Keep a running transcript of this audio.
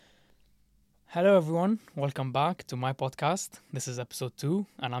Hello, everyone. Welcome back to my podcast. This is episode 2,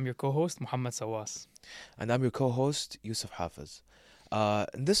 and I'm your co host, Muhammad Sawas. And I'm your co host, Yusuf Hafiz.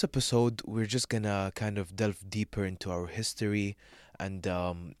 In this episode, we're just gonna kind of delve deeper into our history and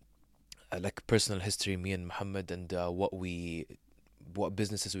like personal history, me and Muhammad, and what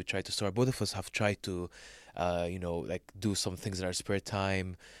businesses we try to start. Both of us have tried to, like do some things in our spare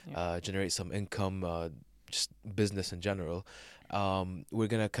time, generate some income, just business in general. We're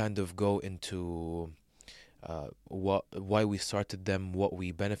gonna kind of go into why we started them, what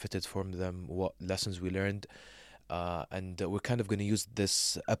we benefited from them, what lessons we learned, and we're kind of going to use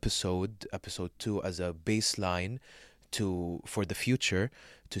this episode 2, as a baseline for the future,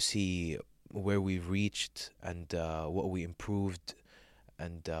 to see where we've reached and what we improved.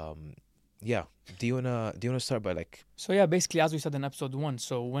 And yeah, do you wanna start by like? So, yeah, basically, as we said in episode 1,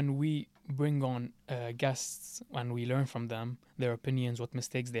 so when we bring on guests and we learn from them, their opinions, what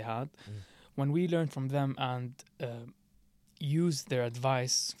mistakes they had, when we learn from them and use their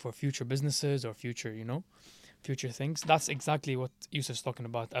advice for future businesses or future things, that's exactly what Yusuf's talking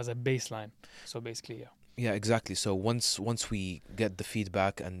about as a baseline. So basically, yeah. Yeah, exactly. So once we get the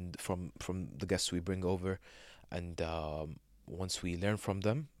feedback and from the guests we bring over, and once we learn from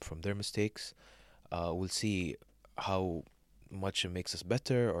them, from their mistakes, we'll see how much it makes us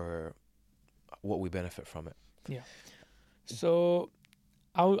better or what we benefit from it. Yeah. So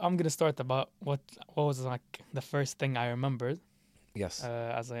I'm gonna start about what was like the first thing I remembered Yes.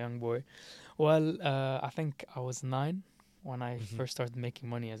 as a young boy. Well, I think I was 9 when I first started making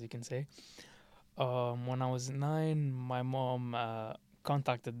money, as you can say. When I was 9, my mom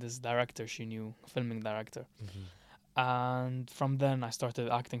contacted this director she knew, filming director, and from then I started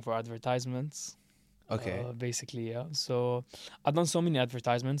acting for advertisements. Okay. Basically, yeah. So I've done so many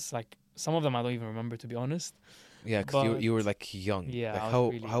advertisements. Like some of them I don't even remember, to be honest. Yeah, because you But were like young. yeah, Like I was how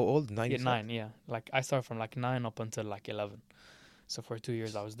really how old? 9. yeah, You said? 9. Yeah, like I started from like 9 up until like 11. So for 2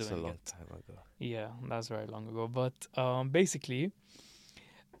 years I was It's a doing long it. time ago. Yeah, that's very long ago. But basically,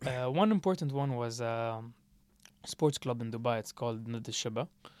 one important one was sports club in Dubai. It's called Nad al-Shaba.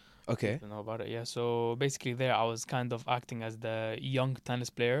 Okay. You know about it, yeah. So basically, there I was kind of acting as the young tennis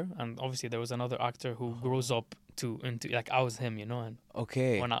player, and obviously there was another actor who grows up into like I was him, and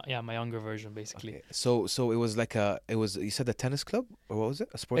Okay. my younger version basically. Okay. So you said a tennis club, or what was it?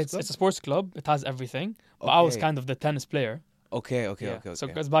 A sports It's club? it's a sports club. It has everything, but I was Okay. kind of the tennis player. Okay. Yeah. Okay. So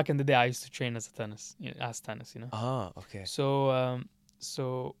Okay. because back in the day I used to train as a tennis. Ah. Okay.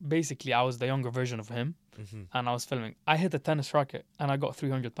 So basically I was the younger version of him, Mm-hmm. and I was filming. I hit a tennis racket and I got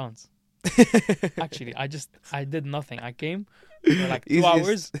 300 pounds. Actually, I did nothing. I came for like 2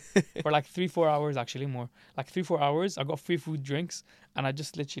 hours, for like 3-4 hours, actually more. Like 3-4 hours, I got free food, drinks, and I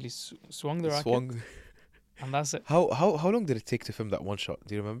just literally swung the racket, Swung. and that's it. How long did it take to film that one shot?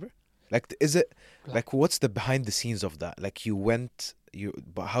 Do you remember? Like, is it like what's the behind the scenes of that? Like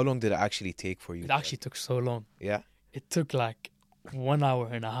but how long did it actually take for you? It actually took so long. Yeah, It took like 1 hour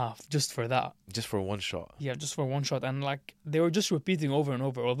and a half just for that. just for one shot. Yeah, just for one shot. And like they were just repeating over and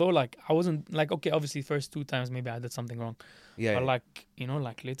over. Although like I wasn't like, okay, obviously first 2 times maybe I did something wrong. Yeah, But yeah. like,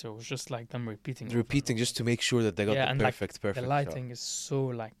 like later it was just like them repeating. over and Repeating over. just to make sure that they got Yeah, the and, like, perfect The shot. lighting is so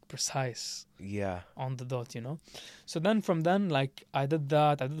like precise Yeah. on the dot. So then from then, like I did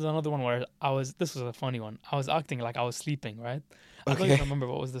that. I did another one where this was a funny one. I was acting like I was sleeping, right? I don't Okay. even remember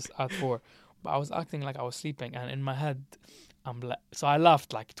what was this ad for, but I was acting like I was sleeping, and in my head, so I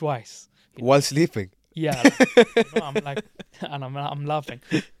laughed like twice. While sleeping. Yeah, I'm like, and I'm laughing.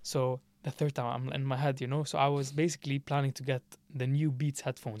 So the third time I'm in my head, So I was basically planning to get the new Beats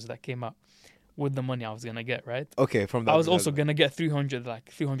headphones that came out with the money I was gonna get, right? Okay, from that. I was also gonna get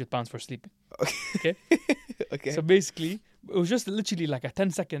 300 pounds for sleeping. Okay. So basically, it was just literally like a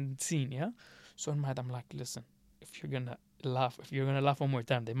 10-second scene, yeah. So in my head, I'm like, listen, if you're gonna laugh one more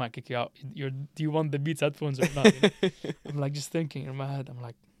time, they might kick you out. Do you want the Beats headphones or not? I'm like just thinking in my head, I'm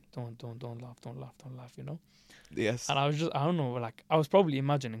like, don't laugh. Yes. And I was just, I don't know, like I was probably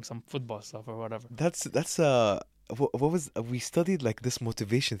imagining some football stuff or whatever. That's what was we studied like this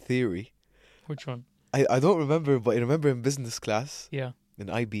motivation theory. Which one? I don't remember, but I remember in business class Yeah, in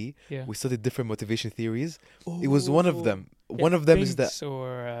IB yeah. we studied different motivation theories. It was one of them. One of them is that Pinks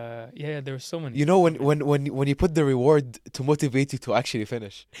or there were so many. you know when you put the reward to motivate you to actually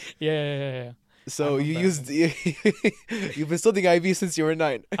finish. Yeah. So I you remember, used you've been studying IB since you were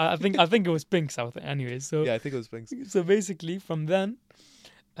 9. I think it was Pinks. Anyway, so Yeah, I think it was Pinks. So basically, from then,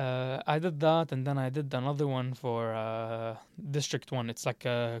 I did that, and then I did another one for District 1. It's like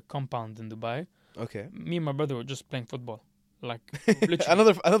a compound in Dubai. Okay. Me and my brother were just playing football. Like,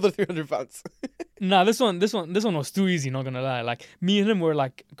 literally. Another 300 pounds. Nah, this one was too easy. Not gonna lie. Like me and him were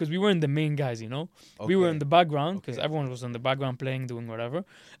like, because we weren't the main guys, you know. We were in the background because Okay. everyone was in the background playing, doing whatever.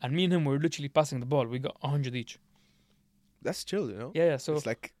 And me and him were literally passing the ball. We got 100 each. That's chill, you know. Yeah, yeah. So It's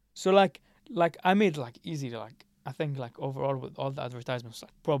like like I made like easy like I think like overall with all the advertisements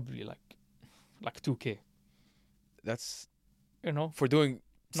like probably like 2K. that's You know. for doing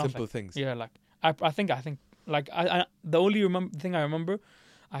Nothing. simple things. Yeah, like I think like I the only thing I remember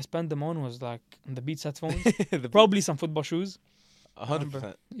I spent them on was like the Beats headphones, probably some football shoes.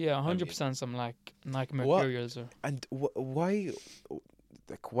 100%. Yeah, I mean, 100% some like Nike What? Mercurials or And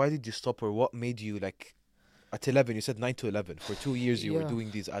why did you stop, or what made you like at 11? You said 9 to 11 for 2 years. You were Yeah.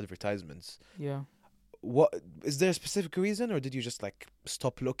 doing these advertisements. yeah. What is there a specific reason, or did you just like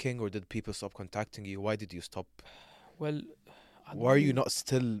stop looking, or did people stop contacting you? Why did you stop? Well, I Why are you don't- not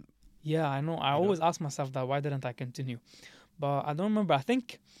still? Yeah, I know. I You know? always ask myself that why didn't I continue? But I don't remember. I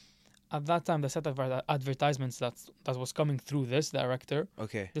think at that time the set of advertisements that was coming through this director,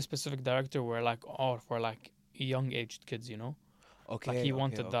 Okay, this specific director, were like all for like young aged kids, you know. okay. he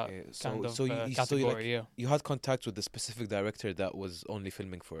wanted that okay. kind of so you, so category. you like Yeah. you had contact with the specific director that was only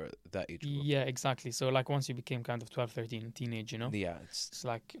filming for that age group. Yeah, exactly. So like once you became kind of 12, 13, teenage, you know, Yeah, it's it's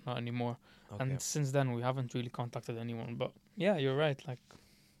like not anymore. okay. And since then we haven't really contacted anyone. But yeah, you're right. Like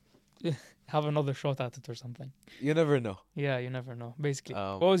have another shot at it or something. You never know. Yeah, you never know. Basically,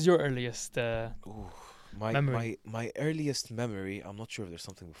 Um, what was your earliest? Ooh, my Memory. my earliest memory. I'm not sure if there's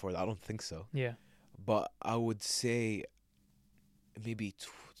something before that. I don't think so. Yeah. But I would say maybe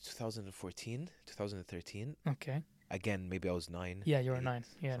 2014, 2013. Okay. Again, maybe I was 9. Yeah, you were 8, 9.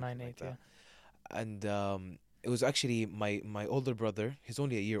 Yeah, something 9, like 8. that. Yeah. And it was actually my older brother. He's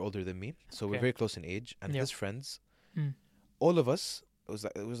only a year older than me, so we're Okay. very close in age. And Yeah. his friends, Mm. all of us,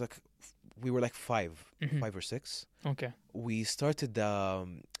 it was like we were like Mhm. 5 or 6. Okay. We started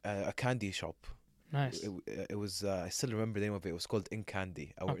a candy shop. Nice. It was I still remember the name of it. It was called In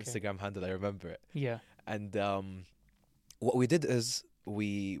Candy. Our Okay. Instagram handle. I remember it. Yeah. And what we did is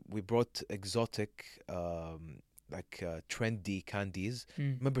we brought exotic trendy candies.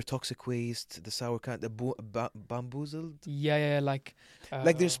 Mm. Remember Toxic Waste, the sour candy, the bamboozled. Yeah, yeah, like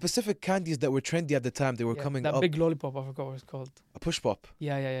Like there's specific candies that were trendy at the time. They were yeah, coming that up. big lollipop. I forgot what it's called. A push pop.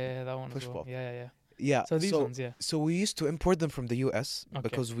 Yeah, yeah, yeah, yeah, that one. Push as well. pop. Yeah, yeah, yeah. Yeah. So these ones, yeah. So we used to import them from the US Okay.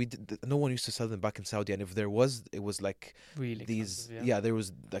 because no one used to sell them back in Saudi, and if there was, it was like Really these. expensive, Yeah, there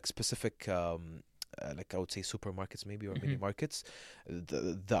was like specific. Like I would say supermarkets maybe or mini Mhm. markets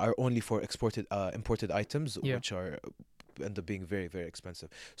that are only for imported items, Yeah. which are end up being very, very expensive.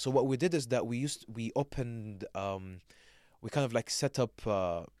 So what we did is that we opened we kind of like set up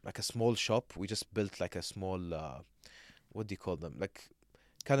like a small shop. We just built like a small what do you call them, like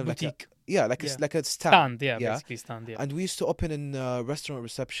kind of Boutique. like Yeah. like a stand. Stand, yeah, Yeah. basically stand, yeah. And we used to open in restaurant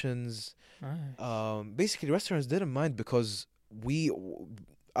receptions. Nice. Basically restaurants didn't mind because we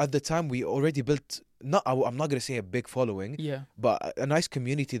at the time we already built I'm not gonna say a big following, Yeah, but a nice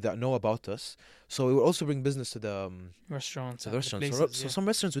community that know about us. So we would also bring business to the restaurants. to and the restaurants. places, So yeah. some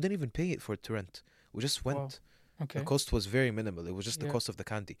restaurants we didn't even pay it for to rent. We just went. Wow. Okay. The cost was very minimal. It was just the Yeah. cost of the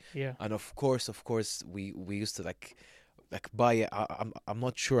candy. Yeah. And of course, we used to like buy it. I'm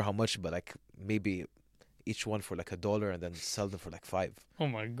not sure how much, but like maybe each one for like $1 and then sell them for like 5. Oh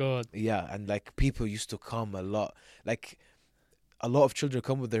my god. Yeah, and like people used to come a lot. Like a lot of children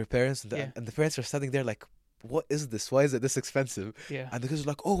come with their parents, and Yeah. and the parents are standing there like, "What is this? Why is it this expensive?" Yeah. And the kids are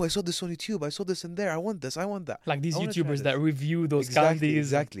like, "Oh, I saw this on YouTube. I saw this in there. I want this. I want that." Like these I wanna try YouTubers this. that review those Exactly, candies.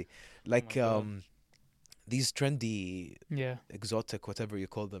 exactly. Like my God. these trendy, Yeah. exotic, whatever you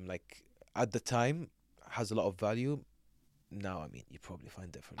call them, like at the time has a lot of value. Now, I mean, you probably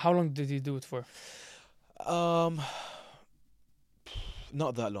find different. How long did you do it for?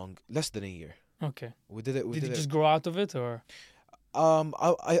 Not that long, less than a year. Okay. We did it. We Did did you it. just grow out of it or?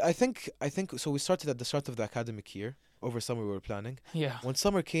 I think so. We started at the start of the academic year. Over summer, we were planning. Yeah. When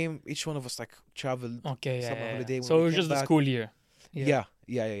summer came, each one of us like traveled. Okay. Yeah. Summer yeah, yeah. holiday when So we it was came just the back. school year. Yeah.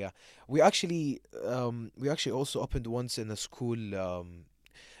 We actually also opened once in a school.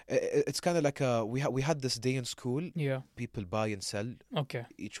 It's kind of like we had this day in school. Yeah. People buy and sell. Okay.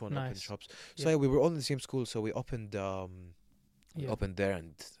 Each one opened Nice. shops. So Yeah. yeah, we were all in the same school. So we opened Yeah. opened there,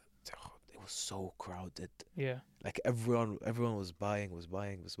 and it was so crowded. Yeah. Like everyone was buying,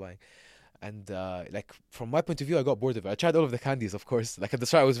 and like from my point of view, I got bored of it. I tried all of the candies, of course. Like at the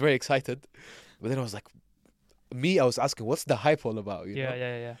start, I was very excited, but then I was like, I was asking, what's the hype all about? You Yeah. know?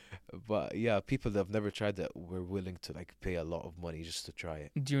 Yeah. But yeah, people that have never tried it were willing to like pay a lot of money just to try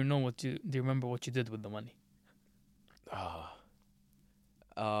it. Do you remember what you did with the money?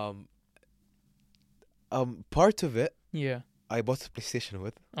 Part of it Yeah. I bought a PlayStation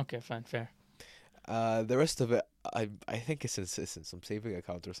with, Okay. Fine. Fair. The rest of it, I think it's in some saving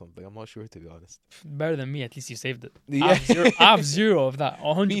account or something. I'm not sure, to be honest. Better than me. At least you saved it. Yeah. I have zero of that.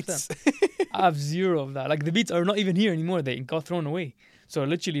 100%. Beats. I have zero of that. Like the beats are not even here anymore. They got thrown away. So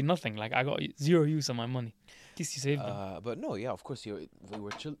literally nothing. Like I got zero use of my money. At least you saved them. But no, yeah, of course,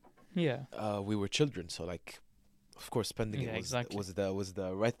 Yeah. we were children, so like, of course, spending Yeah, it exactly. was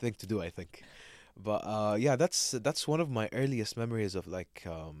the right thing to do, I think. But yeah, that's one of my earliest memories of like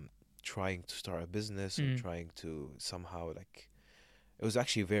trying to start a business or trying to somehow like. It was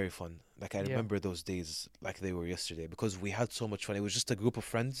actually very fun. Like I Yeah. remember those days like they were yesterday because we had so much fun. It was just a group of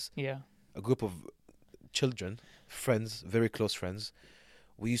friends, Yeah. a group of children, friends, very close friends.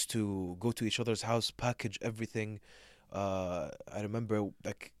 We used to go to each other's house, package everything. I remember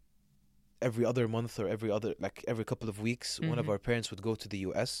like every other month or every couple of weeks, one of Mhm. our parents would go to the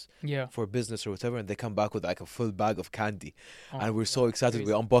US Yeah. for business or whatever, and they come back with like a full bag of candy, Oh and my we're God, so excited.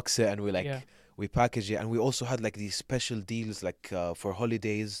 crazy. We unbox it and we like Yeah. we package it, and we also had like these special deals like for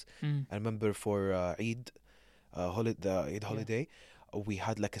holidays. Mm. I remember for Eid, the Eid holiday, we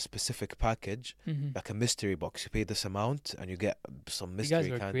had like a specific package, Mhm. like a mystery box. You pay this amount and you get some You mystery guys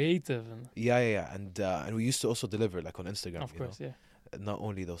were candy. creative. And Yeah, and we used to also deliver like on Instagram, of course, yeah. not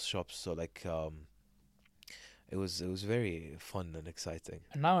only those shops. So like it was very fun and exciting.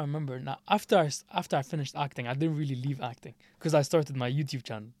 And now I remember. Now after I finished acting, I didn't really leave acting because I started my YouTube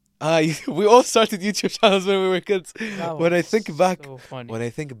channel. We all started YouTube channels when we were kids. That When I was think back, so funny. when I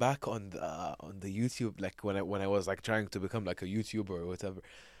think back on the YouTube, like when I was like trying to become like a YouTuber or whatever,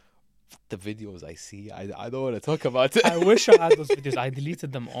 the videos I see, I don't want to talk about it. I wish I had those videos. I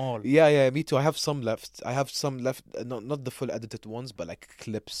deleted them all. Yeah, me too. I have some left. Not the full edited ones, but like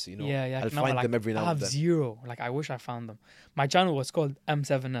clips. Yeah. I'll No, find like, them every I now have and then. zero. Like I wish I found them. My channel was called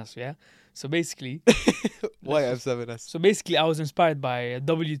M7S. Yeah. So basically, Why M7S? so basically, I was inspired by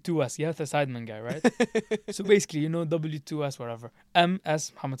W2S. Yeah, the Sideman guy, right? So basically, W2S, whatever.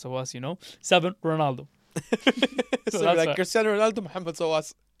 MS Mohamed Sawas. 7 Ronaldo. So that's like right. Cristiano Ronaldo, Mohamed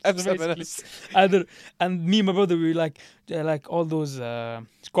Sawas, So M7S. Either, and me and my brother, we like all those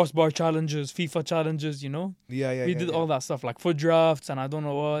crossbar challenges, FIFA challenges. Yeah. We did all that stuff like foot drafts and I don't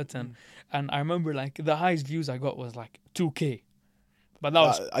know what, and I remember like the highest views I got was like 2K, but that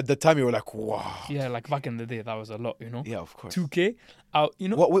was At the time, you were like, wow. yeah, like back in the day that was a lot, Yeah, of course. 2K,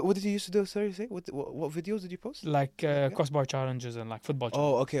 What did you used to do? Sorry, say what videos did you post? like crossbar challenges and like football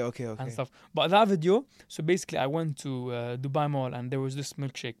challenges Oh, okay. and stuff. But that video, so basically I went to Dubai Mall and there was this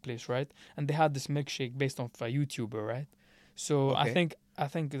milkshake place, right? And they had this milkshake based off a YouTuber, right? So Okay. I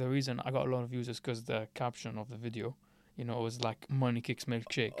think the reason I got a lot of views is because the caption of the video, it was like Money Kicks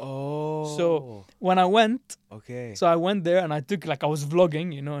Milkshake. Oh. So when I went, Okay. so I went there and I took like I was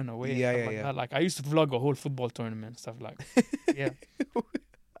vlogging, in a way. and Yeah, stuff yeah, like yeah. that. Like I used to vlog a whole football tournament and stuff like. Yeah.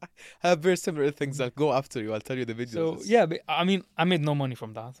 I have very similar things. I'll go after you. I'll tell you the videos. So yeah, but, I mean, I made no money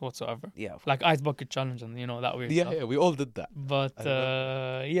from that whatsoever. Yeah. Like ice bucket challenge and that weird Yeah, stuff. we all did that. But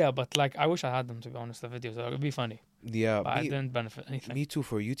I yeah, but like I wish I had them, to be honest. The videos it would be funny, Yeah. but I didn't benefit anything. Me too.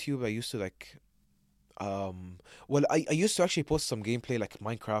 For YouTube, I used to like. Well, I used to actually post some gameplay like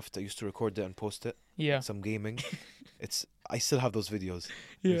Minecraft. I used to record it and post it. Yeah, Some gaming. I still have those videos.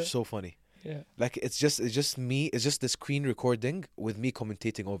 yeah, They're so funny. yeah. Like it's just me. It's just the screen recording with me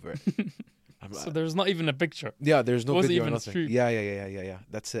commentating over it. So there's not even a picture. Yeah, there's no wasn't video or even a nothing. stream. Yeah.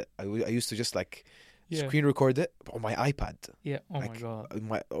 That's it. I used to just like Yeah, screen record it on my iPad. yeah. Oh my like, god.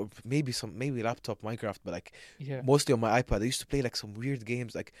 Or maybe laptop Minecraft, but like Yeah. mostly on my iPad. I used to play like some weird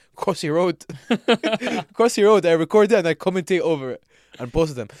games like Crossy Road. Crossy Road. I record it and I commentate over it and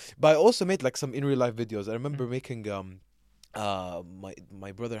post them. But I also made like some in real life videos. I remember making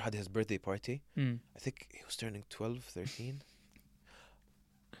my brother had his birthday party. Mm. I think he was turning 12, 13.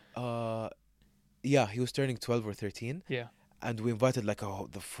 Yeah, he was turning 12 or 13. Yeah. And we invited like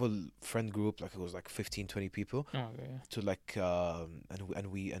the full friend group, like it was like 15, 20 people Oh, okay, yeah. to like and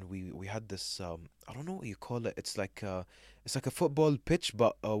we had this I don't know what you call it. It's like a football pitch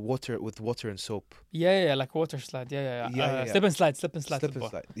but water and soap. Yeah, like water slide. Yeah. Yeah. Slip and slide. Slip and football.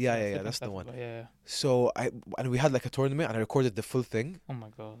 slide. Yeah, Slip and that's slide the one. football, Yeah. So we had like a tournament and I recorded the full thing. Oh my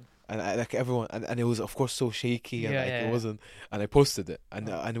god. And like everyone, and it was of course so shaky, and Yeah, like yeah, it yeah. wasn't. And I posted it, and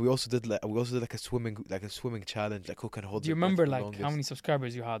Oh. and we also did like a swimming challenge, like who can hold. Do you their breath remember the like longest. how many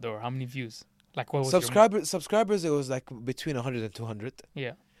subscribers you had or how many views? Like what was subscribers? It was like between 100 and 200.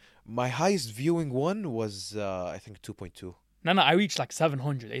 Yeah. My highest viewing one was I think 2.2. No, I reached like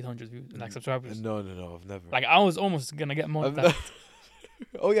 700, 800 views, like subscribers. No, I've never. Like I was almost gonna get more I've than that.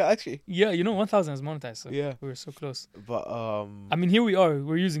 Oh yeah, actually. Yeah, 1,000 is monetized. So Yeah. we were so close. But I mean, here we are.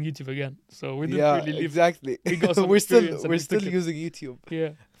 We're using YouTube again. So we didn't yeah, really leave. exactly. We got some we're experience and we still took it. using YouTube Yeah.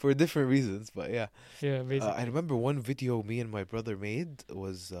 for different reasons, but yeah. Yeah, basically. I remember one video me and my brother made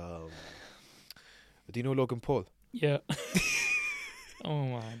was do you know Logan Paul? Yeah. Oh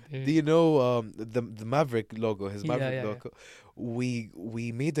my dude. Do you know the Maverick logo, his Yeah, Maverick yeah, yeah. logo?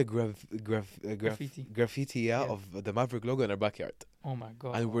 We made a Graffiti. graffiti Yeah. of the Maverick logo in our backyard, Oh my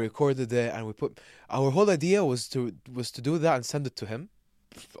god. and we recorded it, and we put our whole idea was to do that and send it to him.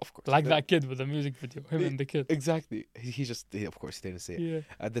 Of course, Like that kid with the music video. Him and the kid. exactly. He of course he didn't say it. Yeah.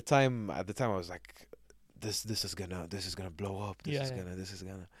 At the time I was like, this is gonna blow up. Yeah, This yeah. is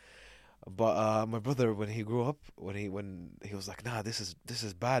gonna. But my brother, when he grew up, when he was like, nah, this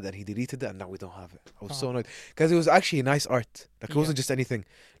is bad, and he deleted it, and now we don't have it. I was so Oh. annoyed because it was actually nice art. Like it Yeah. wasn't just anything.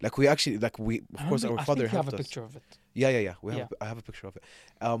 Like we actually I of course don't our think- father I think you have helped a us. picture of it. Yeah. Yeah. I have a picture of it.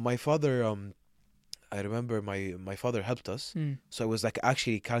 My father I remember my father helped us, Mm. so it was like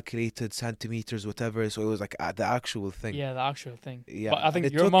actually calculated centimeters, whatever. So it was like the actual thing. Yeah, the actual thing. Yeah, But I and think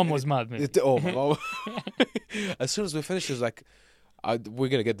it your took- mom was mad, maybe. Oh my mom! As soon as we finished, it was like, we're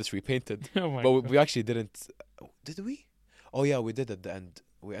gonna get this repainted. Oh my But god. we actually didn't. Did we? Oh yeah, we did at the end.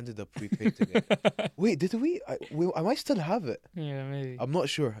 We ended up repainting it. Wait, did we? I might still have it. Yeah, maybe. I'm not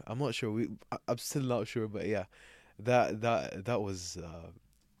sure. I'm still not sure. But yeah, that was.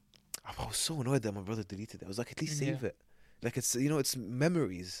 I was so annoyed that my brother deleted it. I was like, at least save Yeah. it. Like it's it's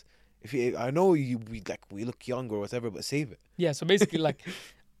memories. If I know we look young or whatever, but save it. Yeah, so basically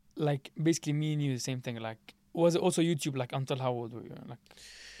like basically me and you the same thing. Like was it also YouTube like until how old were you? Like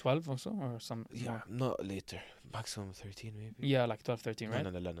 12 or so or some Yeah, more? not later. Maximum 13 maybe. Yeah, like 12, 13, right?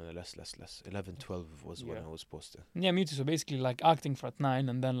 No, less. 11, 12 was when Yeah. I was posted. Yeah, me too. So basically like acting for at 9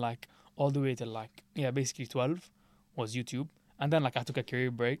 and then like all the way till like basically 12 was YouTube. And then like I took a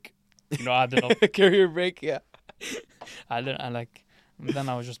career break. I don't know. Career break, yeah. Then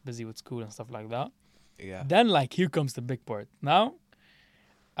I was just busy with school and stuff like that. Yeah. Then like here comes the big part. Now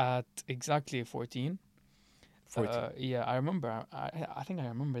at exactly 14. 14. Yeah, I remember. I think I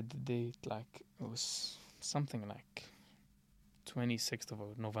remember the date. Like it was something like 26th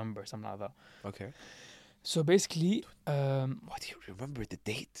of November, something like that. Okay. So basically, Why do you remember the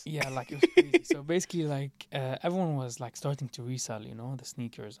date? yeah, like it was crazy. So basically, like everyone was like starting to resell, the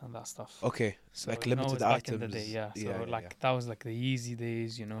sneakers and that stuff. Okay. So, like it was limited back in the items. day, yeah. So Yeah, yeah, like that was like the Yeezy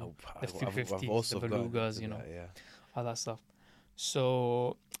days, yeah. the 350s, the gotten Belugas, into that, yeah. all that stuff.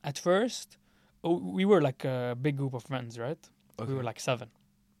 So at first, we were like a big group of friends, right? Okay. We were like 7.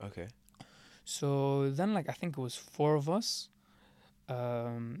 Okay. So then, like I think it was 4 of us.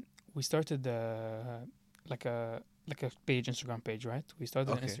 We started like a page, Instagram page, right? We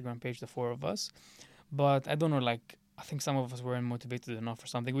started Okay. an Instagram page, the 4 of us. But I don't know, like I think some of us weren't motivated enough or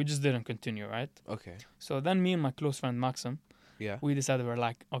something. We just didn't continue, right? Okay. So then me and my close friend Maxim, Yeah. we decided we're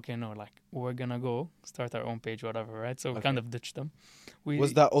like, okay, no, like we're gonna go start our own page, whatever, right? So we kind Okay. of ditched them.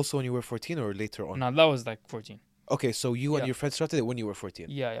 Was that also when you were 14 or later on? No, that was like 14. Okay, so you and Yeah. your friends started it when you were 14.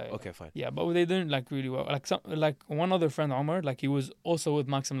 Yeah. Okay, fine. Yeah, but they didn't like really well. Like one other friend, Omar, like he was also with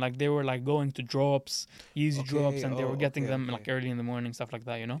Maxim. Like they were like going to drops, easy Okay, drops, and they were getting okay, them okay. like early in the morning, stuff like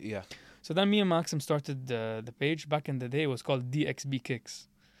that, Yeah. So then me and Maxim started the page. Back in the day, it was called DXB Kicks.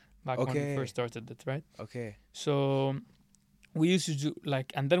 Back when we Okay. first started it, right? Okay. So we used to do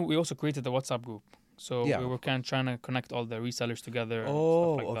like, and then we also created a WhatsApp group. So Yeah, we were of kind of trying to connect all the resellers together. Oh,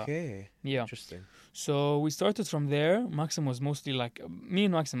 and stuff like that. okay. Yeah. Interesting. So we started from there. Maxim was mostly like me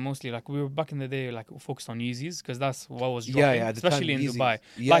and Maxim mostly like we were back in the day like focused on Yeezys because that's what was dropping, Yeah, at the time, especially in Yeezys. Dubai,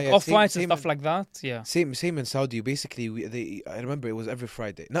 Yeah, like yeah, off same- whites and same stuff in- like that. Yeah, Same in Saudi. Basically, I remember it was every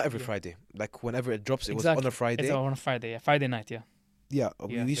Friday. Not every Yeah. Friday. Like whenever it drops, it was Exactly. on a Friday. it's on a Friday. Yeah, Friday night. Yeah, Yeah,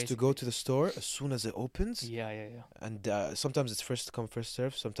 we Yeah, used to go to the store as soon as it opens, yeah. and sometimes it's first come first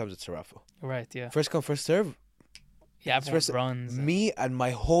serve. Sometimes it's a raffle. Right. Yeah, First come first serve. yeah. Everyone first- runs. Me and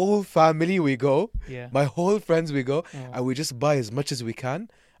my whole family we go. Yeah. My whole friends we go, Oh. and we just buy as much as we can,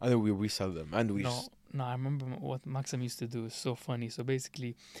 and then we resell them. And we No, I remember what Maxim used to do. It's so funny. So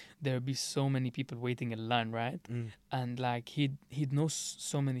basically, there'd be so many people waiting in line, right? And like he'd know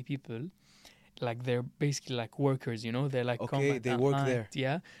so many people, like they're basically like workers, They're like come Okay, at they that work night, there.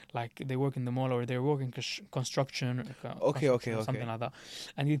 yeah. Like they work in the mall or they're working construction. Okay, construction or something like that.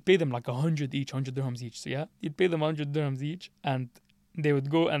 And he'd pay them like 100 dirhams each. So yeah, he'd pay them 100 dirhams each, and they would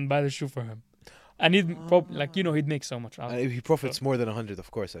go and buy the shoe for him. And he'd probably like he'd make so much. And he profits more than 100, of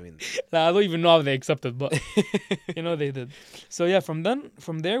course. I mean, Like, I don't even know how they accepted, but they did. So yeah, from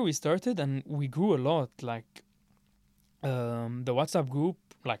there we started and we grew a lot. Like the WhatsApp group,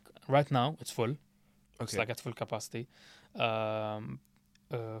 like right now it's full. It's okay, like at full capacity.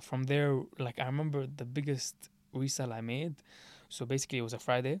 from there, like I remember the biggest resell I made. So basically, it was a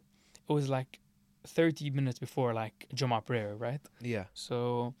Friday. It was like 30 minutes before like Juma prayer, right? Yeah.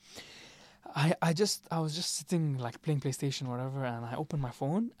 So I was just sitting like playing PlayStation or whatever, and I opened my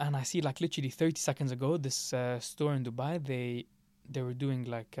phone and I see like literally 30 seconds ago this store in Dubai, they were doing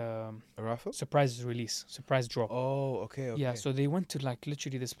like A raffle? surprise release, surprise drop. Oh, okay. Yeah, so they went to like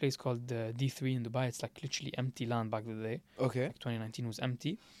literally this place called D3 in Dubai. It's like literally empty land back in the day. Okay. Like 2019 was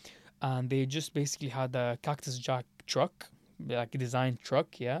empty, and they just basically had a Cactus Jack truck, like a designed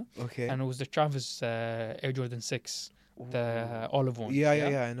truck, yeah, Okay. and it was the Travis Air Jordan 6, the olive ones. Yeah,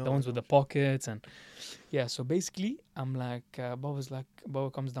 I know. The ones with the pockets and yeah. So basically, I'm like, Baba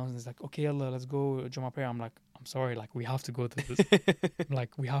comes down and is like, okay, Allah, let's go Juma prayer. I'm like, I'm sorry, like we have to go to this. I'm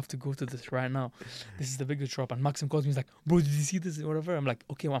like, we have to go to this right now. This is the biggest drop. And Maxim calls me, he's like, bro, did you see this or whatever? I'm like,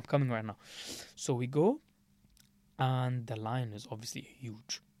 okay, well, I'm coming right now. So we go, and the line is obviously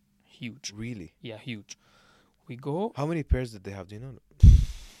huge. Really? Yeah, huge. We go, How many pairs did they have? Do you know?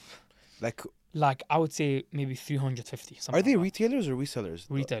 Like, I would say maybe 350. are they like retailers or resellers?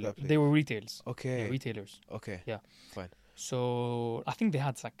 that. Retailer? That place? They were retails. Okay. Yeah, retailers. Okay. So I think they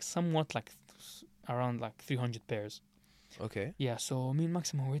had like somewhat like around like 300 pairs. Okay. Yeah, so me and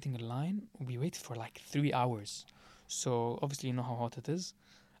Maxim were waiting in line. We waited for like 3 hours. So obviously you know how hot it is.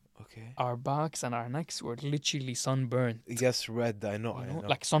 Okay. Our backs and our necks were literally sunburned. Yes, red. I know. You I know, know.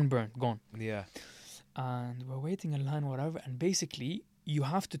 like sunburned, gone. Yeah. And we're waiting in line, whatever. And basically, you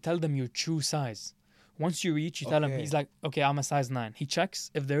have to tell them your true size. Once you reach, you tell him. Okay. He's like, okay, I'm a size 9. He checks.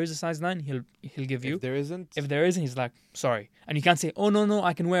 If there is a size 9, he'll give you. If there isn't. If there isn't, he's like, sorry. And you can't say, oh no,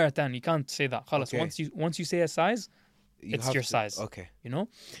 I can wear a 10. You can't say that. Khalas, Okay. once you say a size, You it's have your to- size. Okay. you know.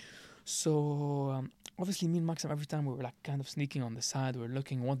 So obviously, me and Maxim every time we were like kind of sneaking on the side. We're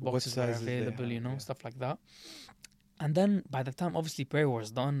looking what What boxes were sizes they available, have, you know, yeah. stuff like that. And then by the time obviously prayer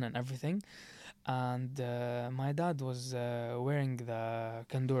was done and everything, and my dad was wearing the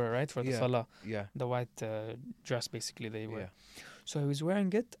kandura, right, for the Yeah. salah, Yeah. the white dress basically they wear. Yeah. So he was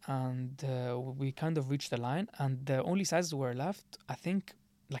wearing it, and we kind of reached the line, and the only sizes were left, I think,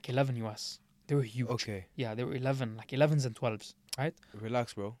 like 11 US. They were huge. Okay. Yeah, they were 11, like 11s and 12s, right?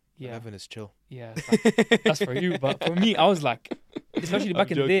 Relax, bro. Yeah. 11 is chill. Yeah, that's for you. But for me, I was like, especially back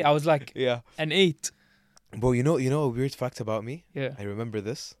in the day, I was like Yeah. an 8. Bro, you know a weird fact about me? Yeah. I remember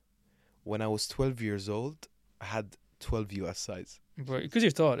this. When I was 12 years old, I had 12 US size. Because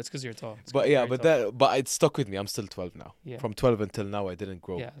you're tall. It's because you're tall. It's But 'cause yeah, you're but tall. but it stuck with me. I'm still 12 now. Yeah. From 12 until now, I didn't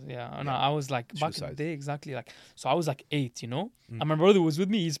grow. Yeah. No, Yeah. I was like, Shoe back in size. the day, exactly like, so I was like 8, you know? Mm. And my brother was with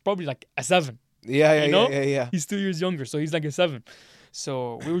me. He's probably like a 7. Yeah, You know? yeah. He's 2 years younger. So he's like a 7.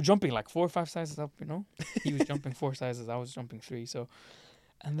 So we were jumping like 4 or 5 sizes up, you know? He was jumping 4 sizes. I was jumping 3. So,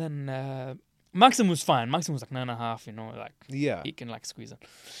 and then Maxim was fine. Maxim was like 9.5, you know, like. Yeah. He can like squeeze it.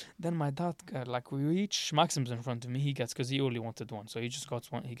 Then my dad, like we reach, Maxim's in front of me. He gets, because he only wanted one, so he just got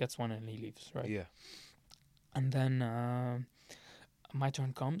one. He gets one and he leaves, right? Yeah. And then my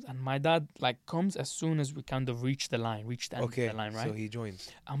turn comes, and my dad like comes as soon as we kind of reach the line, reach the end Okay. of the line, right? So he joins.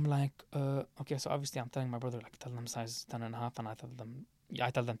 I'm like, okay, so obviously I'm telling my brother like tell them size 10.5, and I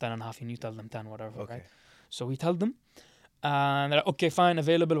tell them 10.5, and you tell them 10, whatever, Okay. right? So we tell them, and they're like, okay, fine,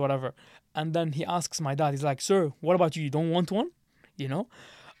 available, whatever. And then he asks my dad, he's like, sir, what about you? You don't want one? You know?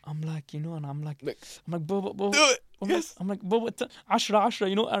 I'm like, you know, and I'm like, Baba, Do it. Yes. I'm like, Baba, 10,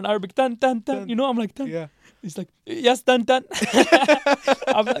 you know, and Arabic 10, you know, I'm like 10. Yeah. He's like, yes, 10.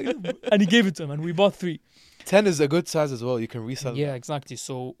 I'm like, and he gave it to him, and we bought 3. 10 is a good size as well. You can resell. Yeah, exactly.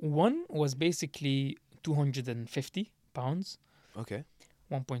 So one was basically 250 pounds, Okay.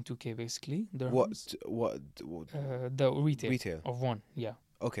 1.2k basically. What? The retail Retail. of one, yeah.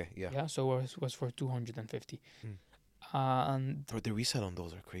 Okay. Yeah. Yeah, so it was for 250. Hmm. And Bro, the resale on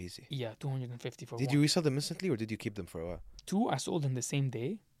those are crazy. yeah, 250 for Did one. you resell them instantly or did you keep them for a while? 2 I sold in the same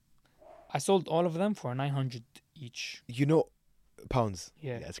day. I sold all of them for 900 each. You know, pounds.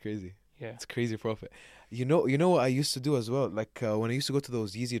 Yeah. It's crazy. Yeah. It's crazy profit. You know what I used to do as well. Like when I used to go to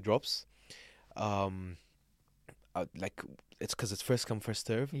those Yeezy drops, like it's because it's first come first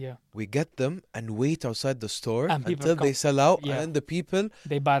serve. Yeah. We get them and wait outside the store And people until they come. sell out, Yeah. and then the people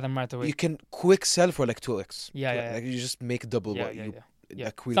They buy them right away. you can quick sell for like 2x. Yeah. Like you just make double Yeah, what yeah, you. yeah.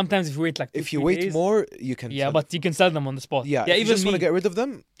 Like we, Sometimes if you wait like if 2-3 you wait days, more, you can. yeah, sell but you can sell them on the spot. yeah, yeah. if you Even just want me, to get rid of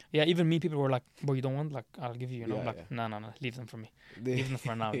them. yeah, even me. People were like, "Boy, you don't want? Like, I'll give you." You know, Yeah, like, yeah. no, leave them for me. They, Leave them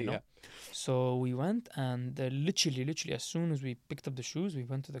for now. You know. Yeah. So we went, and literally, as soon as we picked up the shoes, we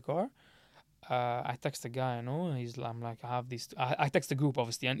went to the car. I text the guy, you know, I'm like, I have these. I text the group,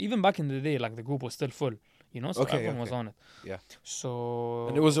 obviously, and even back in the day, like the group was still full. you know. So Okay, everyone was okay. on it. Yeah. So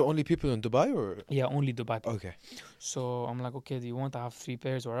And it was the only people in Dubai, or yeah, only Dubai. okay, So I'm like, okay, do you want to have 3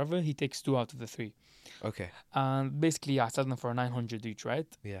 pairs or whatever? He takes 2 out of the 3. okay, And basically, I sold them for 900 each, right?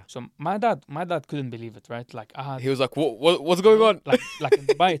 yeah. So my dad couldn't believe it, right? Like I had, He was like, what's going on?" like in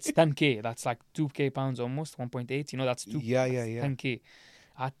Dubai, it's 10K. That's like 2K pounds almost, 1.8. You know, that's Yeah, yeah, that's yeah. 10K.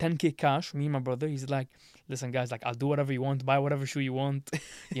 I had 10K cash. Me and my brother. He's like, listen, guys, like I'll do whatever you want, buy whatever shoe you want.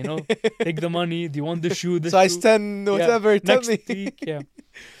 You know, take the money. Do you want the shoe? This Size shoe? 10, Yeah, whatever. Tell next me. week, yeah.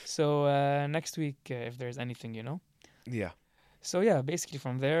 So next week, if there's anything, you know. Yeah, So yeah, basically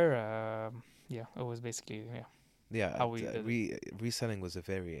from there, yeah, it was basically yeah. how we did it. Reselling was a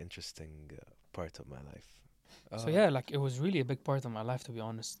very interesting part of my life. So yeah, like it was really a big part of my life, to be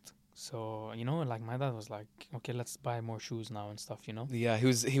honest. So you know, like my dad was like, okay, let's buy more shoes now and stuff, you know. Yeah, he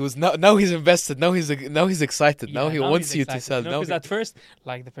was now he's invested. Now he's excited. Now Yeah, he now wants he's you to excited, sell. you know, Now because at first,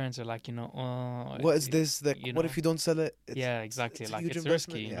 like the parents are like, you know, what is this? Like, you what know. if you don't sell it? Yeah, exactly. it's a Like huge it's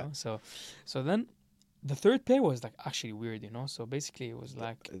investment, risky, you yeah. know. So then the third pair was like actually weird, you know. So basically, it was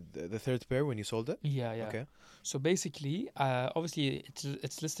like The third pair when you sold it. yeah. Okay. So basically, obviously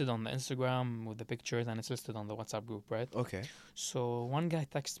it's listed on the Instagram with the pictures and it's listed on the WhatsApp group, right? Okay. So one guy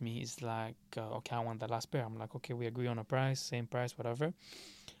texts me, he's like, okay, I want the last pair. I'm like, okay, we agree on a price, same price, whatever.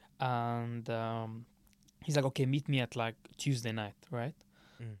 And he's like, okay, meet me at like Tuesday night, right?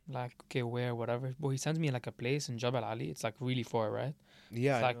 Like, okay, where, whatever. But he sends me like a place in Jabal Ali. It's like really far, right?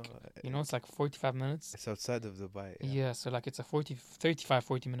 Yeah, It's I like, know. you know, it's like 45 minutes. It's outside of Dubai. Yeah, so like it's a 40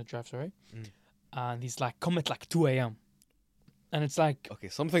 minute drive, sorry. Mm. And he's like, come at like 2 a.m. And it's like, Okay,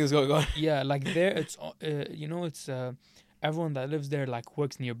 something is going on. yeah, like there, it's, you know, it's everyone that lives there like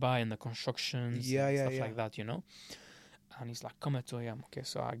works nearby in the constructions Yeah, and yeah, stuff yeah. like that, you know. And he's like, come at 2 a.m. Okay,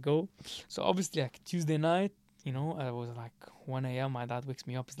 so I go. So obviously, like Tuesday night, you know, it was like 1 a.m. My dad wakes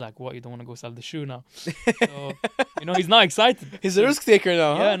me up. He's like, what, you don't want to go sell the shoe now? So, you know, he's not excited. He's a risk taker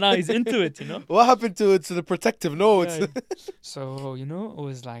now, huh? Yeah, now he's into it, you know. What happened to the protective notes? Yeah. So, you know, it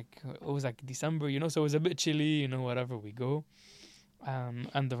was like December, you know, so it was a bit chilly, you know, whatever, we go.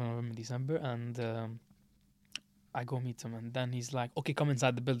 End of November, December, and I go meet him, and then he's like, okay, come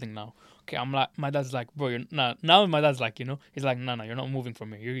inside the building now. Okay, I'm like, my dad's like, bro, you're not. Now my dad's like, you know, he's like, no, you're not moving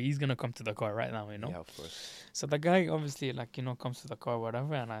from here. He's gonna come to the car right now, you know. Yeah, of course. So the guy obviously, like, you know, comes to the car,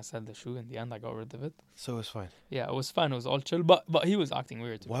 whatever, and I sell the shoe. In the end, I got rid of it. So it's fine. Yeah, it was fine. It was all chill, but he was acting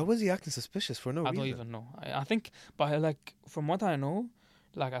weird. Why was he acting suspicious for no I reason? don't even know. I think, but like from what I know,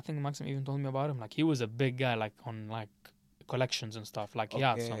 like I think Maxim even told me about him. Like he was a big guy, like on like collections and stuff. Like he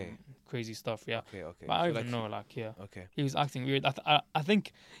had some Okay. crazy stuff. Yeah. Okay, okay. But I So, don't like, even know, like, yeah. Okay. He was acting weird. I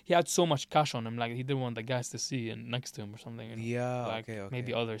think he had so much cash on him, like, he didn't want the guys to see and next to him or something. You know? Yeah, Like, okay.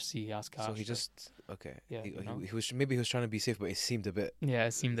 maybe others see he has cash. So he but- just, okay. Yeah, He, you know? he was, maybe he was trying to be safe, but it seemed a bit Yeah,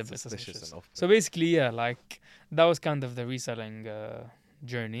 it seemed a bit suspicious. and off. So basically, yeah, like, that was kind of the reselling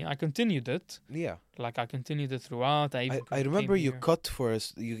journey. I continued it. Yeah. Like, I continued it throughout. I remember you here. cut for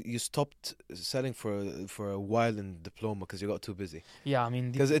us. You stopped selling for a while in diploma because you got too busy. Yeah, I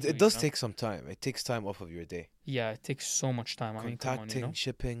mean... Because you it does know? take some time. It takes time off of your day. Yeah, it takes so much time. I mean, come on, Contacting, you know?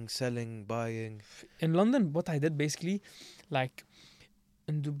 shipping, selling, buying. In London, what I did basically, like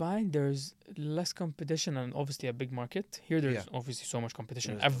in Dubai, there's less competition and obviously a big market. Here, there's obviously so much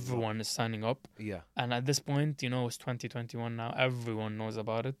competition. There's a lot. Everyone is signing up. Yeah. And at this point, you know, it's 2021 now. Everyone knows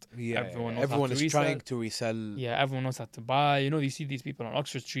about it. Yeah. Everyone knows how Everyone to is resell. trying to resell. Yeah, everyone knows how to buy. You know, you see these people on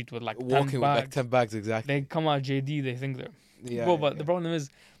Oxford Street with like 10 Walking with like bags. 10 bags, exactly. They come out JD, they think they're... Yeah. Bro, but yeah. the problem is,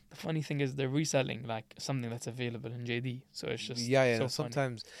 the funny thing is they're reselling like something that's available in JD. So it's just yeah. so funny.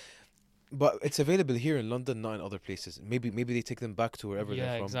 Sometimes, but it's available here in London, not in other places. Maybe they take them back to wherever Yeah,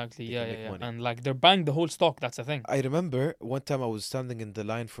 they're from. exactly. they Yeah, can yeah, make yeah. money. And like they're buying the whole stock. That's the thing. I remember one time I was standing in the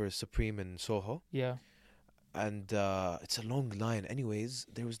line for Supreme in Soho, Yeah. and it's a long line. Anyways,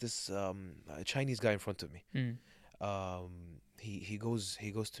 there was this Chinese guy in front of me. Mm. He goes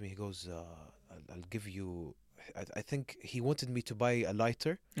to me. He goes, I'll give you. I think he wanted me to buy a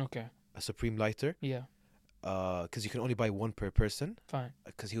lighter, Okay. a Supreme lighter, Yeah. because you can only buy one per person. Fine.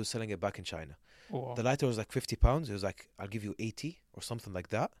 Because he was selling it back in China. Oh, The lighter was like £50. He was like, I'll give you 80 or something like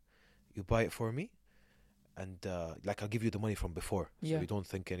that. You buy it for me, and like I'll give you the money from before, so Yeah. you don't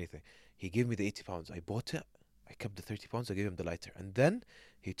think anything. He gave me the £80. I bought it. I kept the £30. I gave him the lighter, and then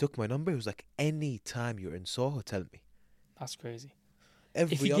he took my number. He was like, anytime you're in Soho, tell me. that's crazy.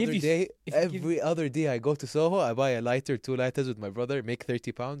 Every he other gave you- day, if he give- every other day I go to Soho, I buy a lighter, 2 lighters with my brother, make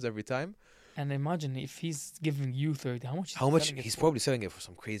 £30 every time. And imagine if he's giving you 30, how much? Is How he much? selling it He's for? probably selling it for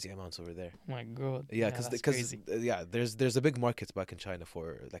some crazy amounts over there. Oh my god. Yeah, that's because crazy. there's a big market back in China for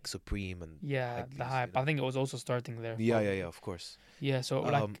like Supreme and Yeah, Hypebeast, the hype. you know. I think it was also starting there. yeah, probably. of course. Yeah, so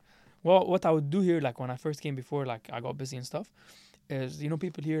Um, like Well, what I would do here, like when I first came before, like I got busy and stuff, is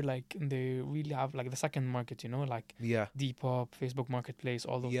people here like they really have like the second market, like Yeah. Depop, Facebook Marketplace,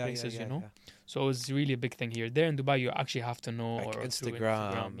 all those Yeah, places, yeah, yeah. So it's really a big thing here. There in Dubai, you actually have to know Like or through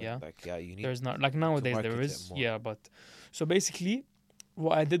Instagram, Instagram, yeah. and like you need There's not like to nowadays there market it is, more. yeah. But so basically,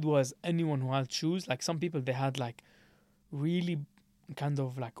 what I did was anyone who had shoes, like some people they had like really kind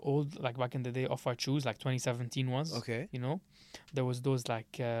of like old, like back in the day, off-white shoes, like 2017 ones. Okay. There was those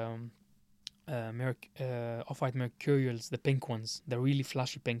like off-white Mercurials, the pink ones, the really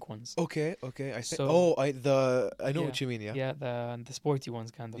flashy pink ones. Okay. I think. So- I know what you mean. Yeah. Yeah, the sporty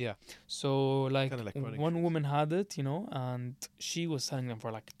ones kind of. Yeah. So like, Kinda like running one shoes. woman had it, and she was selling them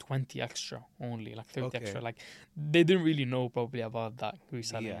for like 20 extra only, like 30 Okay. extra. Like they didn't really know probably about that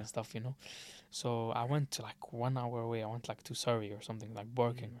reselling Yeah. and stuff, So I went to like 1 hour away. I went like to Surrey or something, like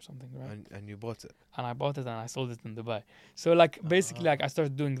Barking or something, right? And you bought it. And I bought it and I sold it in Dubai. So like basically like I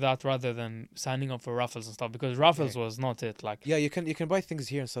started doing that rather than signing up for raffles and stuff, because raffles Okay. was not it. Like Yeah, you can buy things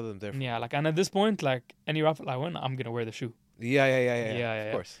here and sell them there. yeah, like, and at this point, like any raffle I win, I'm gonna wear the shoe. Yeah. Yeah.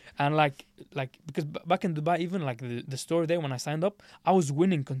 Of course. And like because back in Dubai, even like the store there when I signed up, I was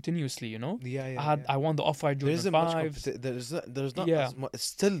winning continuously. Yeah. I won the off-white There Jordan isn't much 5s. there's not Yeah. as much.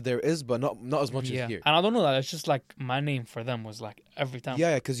 Still there is, but not as much Yeah, as here. and I don't know that it's just like my name for them was like every time.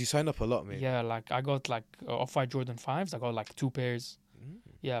 Yeah, because you sign up a lot, maybe. Yeah, like I got like off-white Jordan 5s. I got like 2 pairs. Mm.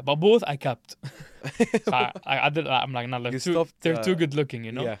 Yeah, but both I kept. So I did. I'm like, nah, You they're stopped, too good looking,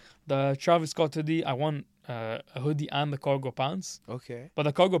 Yeah. The Travis Scott hoodie, I won a hoodie and the cargo pants. Okay. But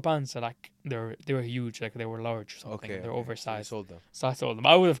the cargo pants are like they were huge, like they were large or something. Okay. They're So you oversized. sold them. So I sold them.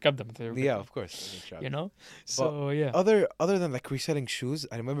 I would have kept them if they were Yeah, bigger, of course. I mean, Travis. So yeah, Other than like reselling shoes,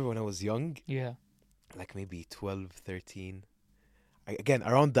 I remember when I was young, yeah, like maybe 12, 13. Again,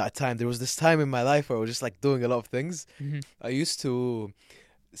 around that time, there was this time in my life where I was just like doing a lot of things. Mhm. I used to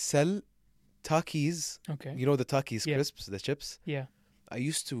sell Takis. Okay, You know the Takis Yeah. crisps, the chips. yeah. I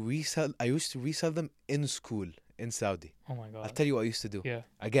used to resell them in school in Saudi. Oh my I'll god. tell you what I used to do. Yeah.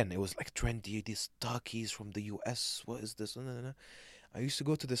 Again, it was like trendy. These Takis from the US. What is this? No. I used to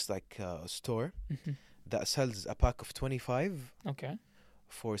go to this like store Mhm. that sells a pack of 25 Okay.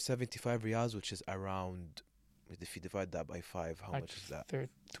 for 75 riyals, which is around. If you divide that by 5, how Like much is that?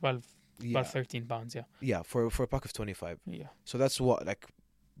 12, Yeah, about 13 pounds. Yeah. yeah, for a pack of 25. Yeah. So that's what, like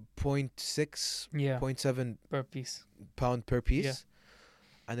 0.6, Yeah. 0.7 Per piece. pound per piece. Yeah.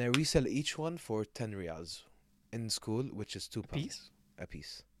 And I resell each one for 10 riyals in school, which is 2 pounds Piece. a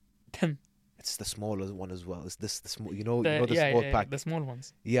piece. 10. It's the smaller one as well. It's this the small, you know The, the yeah, small yeah, pack. the small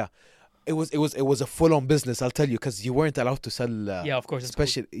ones. Yeah, it was a full on business. I'll tell you, because you weren't allowed to sell. Yeah, of course. It's cool.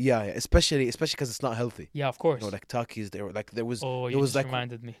 especially because it's not healthy. Yeah, of course. Like Takis, there were like there was Oh, there you was just like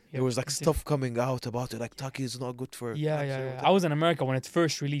reminded me. there was like continue. stuff coming out about it, like Takis is not good for Yeah, cancer. yeah. I was in America when it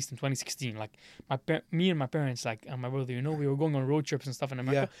first released in 2016. Like me and my parents, like, and my brother, we were going on road trips and stuff in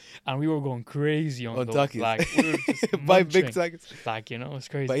America, and we were going crazy on those. Takis. Like, we were just Buy big munching. Takis. Like, it was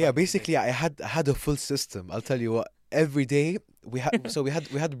crazy. But yeah, basically, I had a full system. I'll tell you what. Every day we had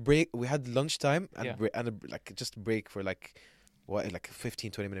we had lunchtime and Yeah. like just break for like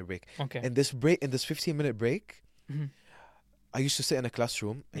 15-20 minute break. Okay. In this 15-minute break, Mhm. I used to sit in a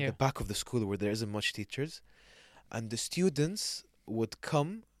classroom in Yeah. the back of the school where there isn't much teachers, and the students would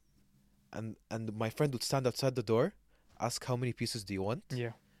come, and my friend would stand outside the door, ask how many pieces do you want,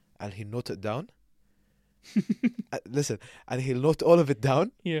 Yeah. and he'll note it down. Listen, and he'll note all of it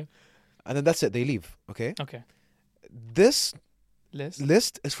down, Yeah. and then that's it. They leave. Okay. Okay. This List.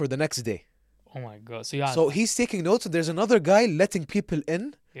 list is for the next day. Oh my god. So yeah. So he's taking notes, and there's another guy letting people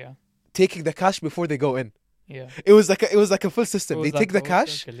in, Yeah. taking the cash before they go in. Yeah. It was like a full system. It They was take like the a whole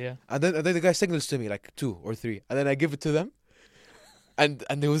cash, circle, yeah. and then the guy signals to me like 2 or 3, and then I give it to them. And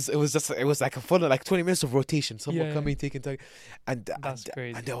it was like a full like 20 minutes of rotation. Someone Yeah. coming, taking time, and That's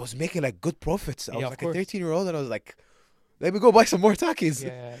crazy. and I was making like good profits. I Yeah, was of like course. a 13-year-old, and I was like, let me go buy some more Takis.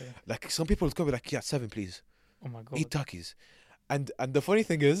 Yeah. Like some people would come be like, yeah, 7 please, Oh my god. 8 Takis. And the funny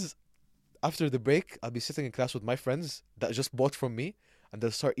thing is, after the break, I'll be sitting in class with my friends that just bought from me, and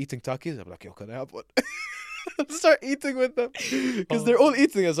they'll start eating Takis. I'm like, yo, can I have one? I'll start eating with them because they're all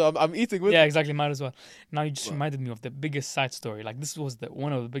eating it, so I'm eating with Yeah, them. exactly. Might as well. Now you just Wow. reminded me of the biggest side story. Like this was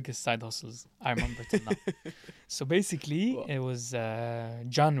one of the biggest side hustles I remember till now. So basically, Wow. it was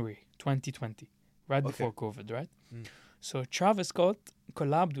January 2020, right Okay. before COVID, right? Mm. So Travis Scott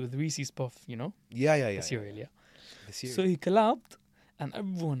collabed with Reese's Puff, Yeah. the cereal, yeah. The cereal. So he collabed, and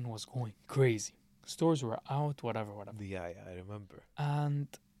everyone was going crazy. Stores were out, whatever. Yeah, I remember. And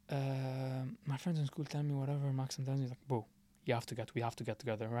my friends in school tell me whatever. Maxim tells me like, bro, we have to get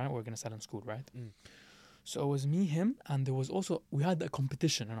together, right? We're gonna sell in school, right? Mm. So it was me, him, and there was also, we had a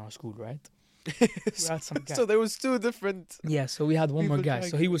competition in our school, right? We had some guy. So there was two different. Yeah, so we had one more People guy. trying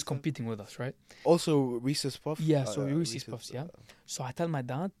So to he was do stuff. competing with us, right? Also Reese's Puff. Yeah, so Reese's Puffs, yeah. So I tell my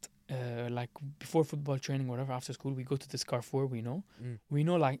dad, like before football training, whatever, after school, we go to this Carrefour, we know. We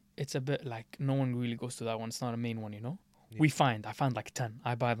know like it's a bit like no one really goes to that one. It's not a main one, you know. Yeah. I find like 10.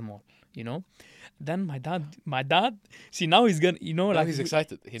 I buy them all, you know. Then my dad, see now he's gonna, you know, Now like he's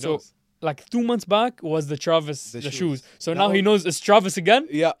excited. He so- knows. like 2 months back was the Travis, The the shoes. shoes. So Now now he knows it's Travis again.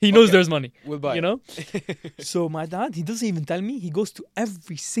 Yeah. He knows okay, there's money, We'll buy. you know. So my dad, he doesn't even tell me. He goes to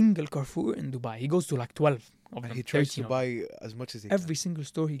every single Carrefour in Dubai. He goes to like 12 of And them. he tries 13 to of them. buy as much as he Every single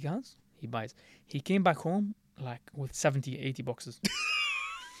store he has, he buys. He came back home like with 70, 80 boxes.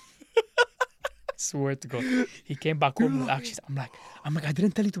 Swear to God. He came back home with actually, I'm like, I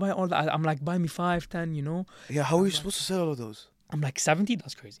didn't tell you to buy all that. I'm like, buy me 5, 10, you know. can. Yeah. How are you supposed to sell all of those? I'm like, 70?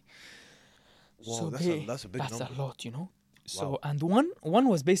 That's crazy. Wow, So that's a big that's number. a lot, you know. So Wow. and one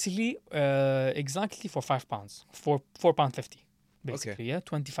was basically exactly for £5, £4.50, basically, yeah,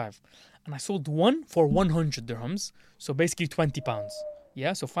 25. And I sold one for 100 dirhams, so basically £20.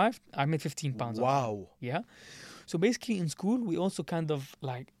 Yeah, so I made £15 on that. Wow. Yeah. So basically in school we also kind of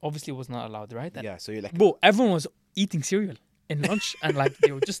like obviously it was not allowed, right? And Yeah. So you're like. bro, everyone was eating cereal in lunch and like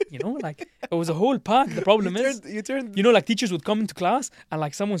they were just, you know, like it was a whole pack. The problem is, You turned. you know, like teachers would come into class and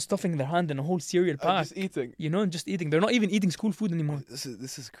like someone's stuffing their hand in a whole cereal pack, Just eating. you know, and just eating. They're not even eating school food anymore. This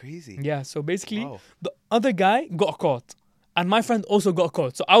is crazy. Yeah, so basically Wow. the other guy got caught and my friend also got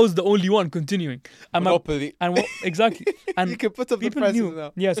caught. So I was the only one continuing. And Monopoly. exactly. You And can put up the people prices knew.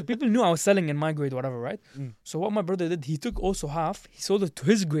 now. Yeah, so people knew I was selling in my grade, whatever, right? Mm. So what my brother did, he took also half. He sold it to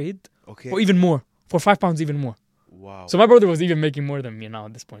his grade Okay. for even more, for £5 even more. Wow. So my brother was even making more than me now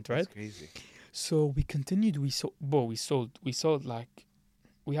at this point, right? That's crazy. So we continued. We sold like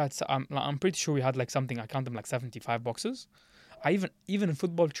we had. I'm pretty sure we had like something. I count them like 75 boxes. I even in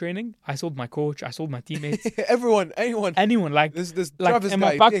football training, I sold my coach. I sold my teammates. Anyone. Anyone like This like Travis in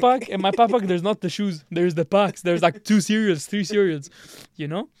guy. my backpack. In my backpack, there's not the shoes. There's the packs. There's like 2 cereals, 3 cereals. You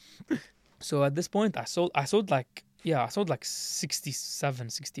know. So at this point, I sold like 67,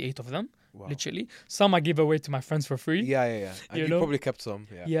 68 of them. Wow. Literally, some I gave away to my friends for free. Yeah. And You you know? probably kept some.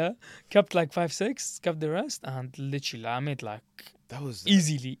 Yeah. Yeah, kept like 5, 6, kept the rest, and literally I made like That was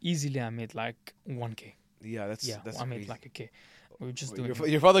easily I made like 1k. Yeah. That's I made crazy. like a k. We were just doing.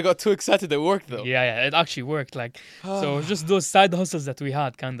 Your father got too excited at work though. Yeah, it actually worked. Like so, it was just those side hustles that we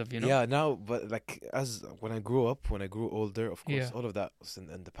had, kind of, you know. Yeah, now, but like when I grew older, of course, Yeah. all of that was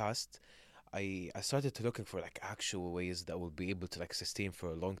in the past. I started to looking for like actual ways that will be able to like sustain for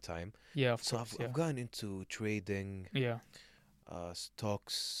a long time. Yeah, of So course. I've gotten into trading, Yeah,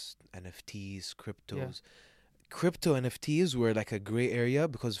 stocks, NFTs, cryptos. Crypto NFTs were like a gray area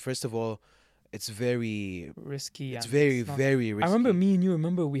because first of all, it's very risky. it's and very it's not- very risky. I remember me and you.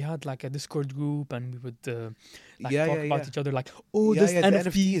 Remember we had like a Discord group and we would like yeah, talk yeah, about yeah. each other. Like, oh, Yeah, this yeah,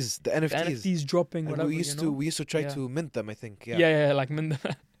 NFT, the the NFTs. NFTs dropping, And whatever. we used you know? to try Yeah. to mint them. I think. Yeah. Yeah, like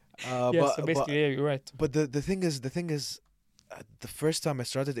Uh, yeah. but, So basically, yeah, you're right. but the thing is the first time I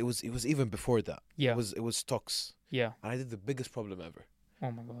started, it was even before that. Yeah, It was stocks, yeah. and I did the biggest problem ever.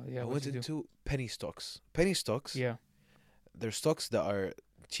 Oh my god, yeah. I What went did you do? into penny stocks. Penny stocks. Yeah, They're stocks that are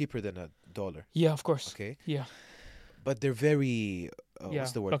cheaper than $1. yeah, of course. Okay. Yeah, But they're very Yeah,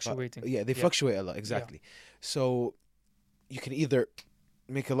 what's the word? fluctuating. Yeah, they Yeah. fluctuate a lot. Exactly. So you can either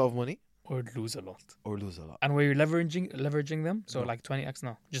make a lot of money or lose a lot. or lose a lot. And were you leveraging them? So No. like 20x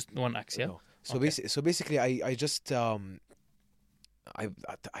now, just 1x, yeah. No. So Okay. basically, I just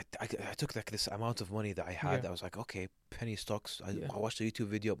I took like this amount of money that I had. Yeah. I was like, okay, penny stocks. Yeah. I watched a YouTube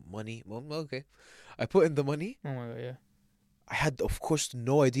video, money. Well, okay, I put in the money. Oh my god, yeah. I had, of course,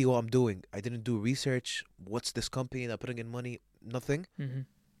 no idea what I'm doing. I didn't do research. What's this company that I'm putting in money? Nothing. Mm-hmm.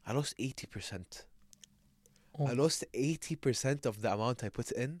 I lost 80%. Oh. I lost 80% of the amount I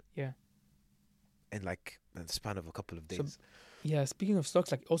put in. Yeah. In like in the span of a couple of So- days. Yeah, speaking of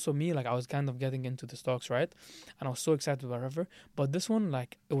stocks, like also me, like I was kind of getting into the stocks, right? And I was so excited, whatever. But this one,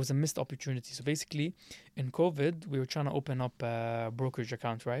 like, it was a missed opportunity. So basically, in COVID, we were trying to open up a brokerage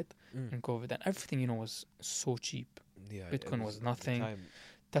account, right? In COVID, and everything, you know, was so cheap. Yeah, Bitcoin was at the nothing. time,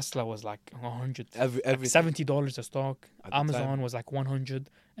 Tesla was like 100, every $70 a stock. at the Amazon time- was like 100.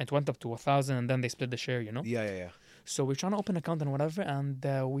 It went up to 1,000, and then they split the share, you know. Yeah. So we're trying to open an account and whatever, and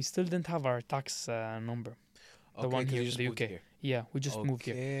we still didn't have our tax number. The one 'cause here you in just the moved UK. here. Yeah, we just moved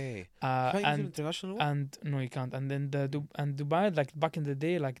here. Okay. Can't you do And international one? and no, you can't. And then Dubai, like back in the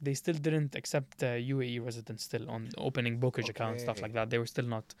day, like they still didn't accept UAE residents still on opening brokerage accounts, stuff Okay. like that. They were still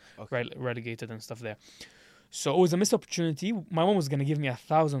not Okay. relegated and stuff there. So it was a missed opportunity. My mom was gonna give me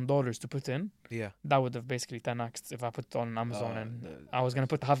 $1,000 to put in. Yeah. That would have basically 10x if I put it on Amazon, and the- I was gonna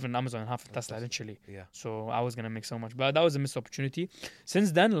put half in Amazon and half in That's Tesla eventually. Yeah. So I was gonna make so much, but that was a missed opportunity.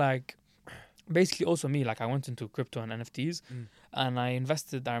 Since then, like, basically also me, like, I went into crypto and NFTs, and I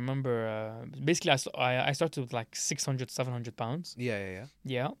invested. I remember, basically, I started with like 600, 700 pounds. Yeah.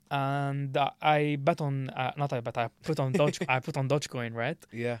 Yeah, and I bet on not I bet I put on Doge. I put on Dogecoin, right?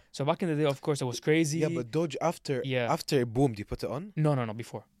 Yeah. So back in the day, of course, it was crazy. Yeah, but Doge after Yeah. after it boomed, you put it on? No,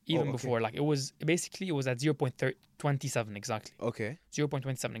 before. Even okay. before, like, it was basically it was at 0.27 exactly. Okay.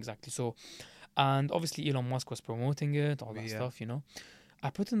 0.27 exactly. So, and obviously Elon Musk was promoting it, all that Yeah. stuff, you know. I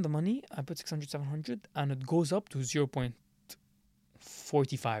put in the money, I put 600, 700, and it goes up to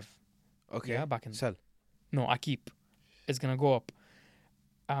 0.45. Okay. Yeah, back in. Sell. No, I keep. It's gonna go up.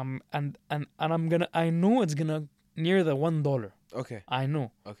 And I know it's gonna near the $1. Okay. I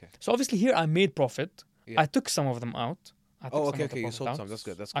know. Okay. So obviously here I made profit. Yeah. I took some of them out. I took Oh, some okay, of the okay. You profit sold out. some. That's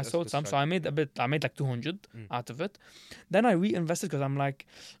good. That's I that's sold good some, so strategy. I made a bit. I made like 200 Mm. out of it. Then I reinvested because I'm like,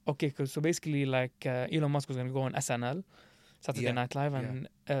 okay, so basically, like, Elon Musk was gonna go on SNL, Saturday Yeah, Night Live, and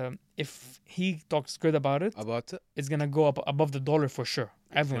if he talks good about it, About it. it's gonna go up above the dollar for sure.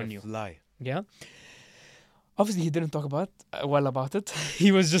 Everyone knew. Fly. Yeah. Obviously, he didn't talk about it.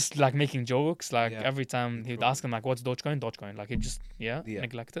 He was just like making jokes. Like Yeah. every time he'd ask him like, "What's Dogecoin?" Dogecoin. Like he just Yeah.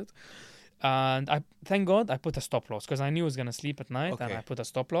 neglected. And I thank God I put a stop loss because I knew I was gonna sleep at night, and Okay. I put a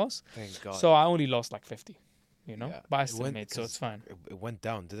stop loss. Thank God. So I only lost like 50, Yeah. but I It still went- made, so 'cause it's fine. It went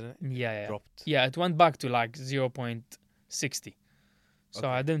down, didn't it? Yeah. Dropped. Yeah, it went back to like 0.60. So Okay.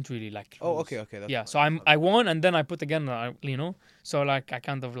 I didn't really like. Oh, lose. okay. That's Yeah, fine, so that's I won, and then I put again, so like I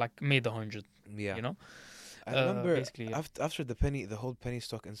kind of like made 100, fine. Yeah. you know. I remember basically, yeah. after the whole penny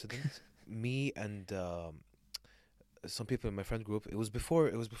stock incident, me and some people in my friend group. It was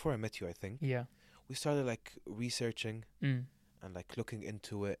before I met you, I think. Yeah. We started like researching Mm. and like looking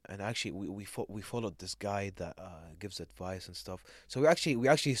into it, and actually we followed this guy that gives advice and stuff. So we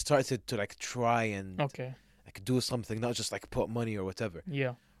actually started to like try and Okay. like do something, not just like put money or whatever.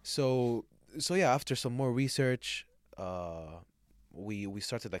 Yeah. So yeah, after some more research, we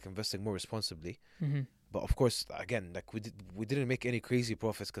started like investing more responsibly. Mm-hmm. But of course, again, like we didn't make any crazy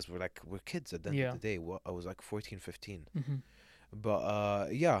profits because we're kids at the end Yeah. of the day. I was like 14, 15. Mm-hmm.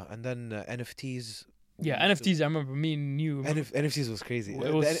 But yeah, and then NFTs. Yeah, we used to- NFTs. I remember me and you. NFTs was crazy.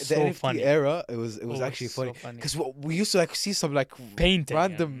 It was the so NFT funny. era. It was actually so funny because we used to like see some like painting,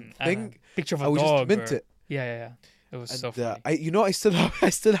 random and thing. picture of I a would dog. just mint or- it. Yeah. It was so And funny.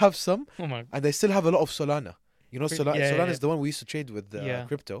 I still have some, Oh my. and I still have a lot of Solana. You know, Really? Solana. Yeah, Solana yeah. is the one we used to trade with Yeah.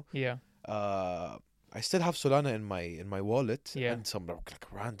 crypto. Yeah. I still have Solana in my wallet Yeah. and some like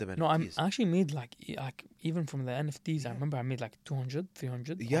random NFTs. No, I actually made like even from the NFTs. I Yeah. remember I made like 200,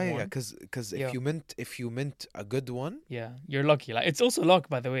 300. Yeah, on yeah, one. because Yeah. if you mint a good one, Yeah, you're lucky. Like it's also luck,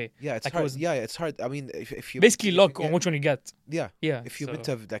 by the way. yeah, it's Like, it hard. was- Yeah, it's hard. I mean, if you Basically, if luck you on get- which one you get. yeah, Yeah. if you so, mint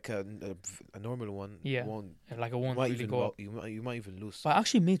like a normal one, Yeah. like it you won't might really even go up. you might even lose. But I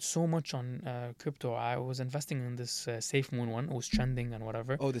actually made so much on crypto. I was investing in this Safe Moon one. It was trending and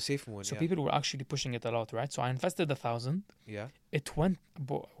whatever. Oh, the safe one. So Yeah, people were actually pushing it a lot, right? So I invested 1,000. yeah. It went, it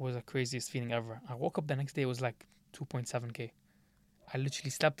was the craziest feeling ever. I woke up the next day, it was like 2.7K. I literally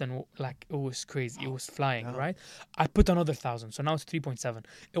slept and like it was crazy. It was flying, Yeah. right? I put another 1,000, so now it's 3.7.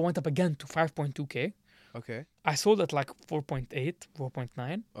 It went up again to 5.2K. Okay, I sold at like 4.8,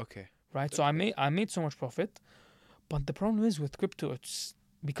 4.9, okay. right? So I made so much profit, but the problem is with crypto, it's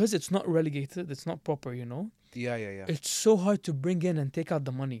because it's not relegated, it's not proper, you know. Yeah, yeah, yeah. It's so hard to bring in and take out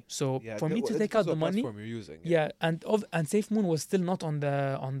the money. So Yeah, for me to it take depends out the what money, platform you're using. yeah, and SafeMoon was still not on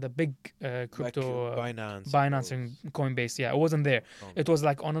the big crypto like Binance, Binance and Coinbase. Yeah, it wasn't there. Oh. It was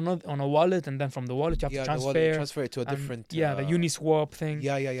like on a wallet, and then from the wallet you have yeah, to the wallet, transfer. transfer it to a and- different. yeah, the Uniswap thing.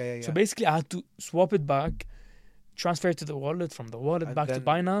 Yeah. So basically, I had to swap it back, transfer it to the wallet, from the wallet And back to then-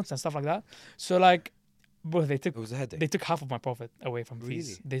 Binance and stuff like that. So like, bro, they took it was a headache. they took half of my profit away from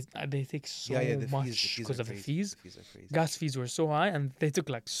fees. They take so the much fees because are of the crazy. fees. The fees are crazy. Gas fees were so high, and they took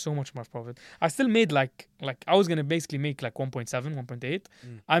like so much more profit. I still made like I was gonna basically make like 1.7, 1.8.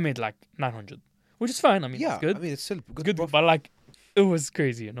 Mm. I made like 900, which is fine. I mean, yeah, it's good, I mean, it's still good. good, profit. but like it was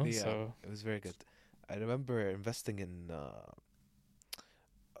crazy, you know. Yeah. So It was very good. I remember investing in.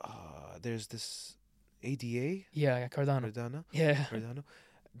 There's this ADA yeah, Cardano. Cardano. Yeah, Cardano.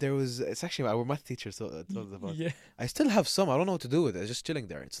 It's actually our math teacher told us about. yeah, I still have some. I don't know what to do with it. It's just chilling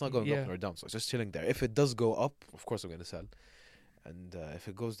there. It's not going Yeah. up nor down, so it's just chilling there. If it does go up, of course I'm gonna sell. And if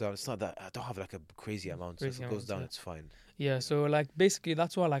it goes down, it's not that I don't have like a crazy amount. So if Crazy it goes amounts, down, yeah. it's fine. Yeah, so like basically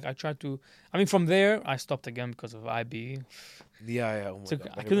that's why like I tried to. I mean, from there I stopped again because of IB. Yeah. Oh my So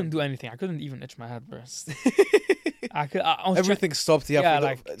God, I couldn't do anything. I couldn't even itch my head first. I was Everything stopped. Yeah, Yeah, for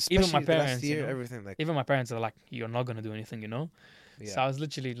like, especially even my the last parents, you year, know, everything like even my parents are like, "You're not gonna do anything," you know. yeah. So I was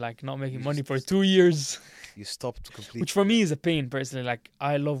literally like not making You money just- for 2 years, You stopped completely. which for me is a pain personally. Like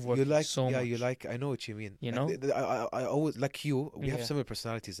I love work you like so much. you like. I know what you mean. You Like, know? I always like you. We have Yeah. similar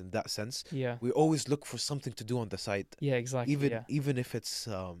personalities in that sense. Yeah. We always look for something to do on the side, Yeah. Exactly. even if it's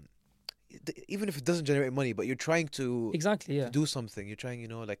even if it doesn't generate money, but you're trying to Exactly. Yeah. do something. You're trying,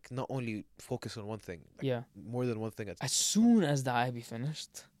 like not only focus on one thing, like Yeah. more than one thing at As soon as the IB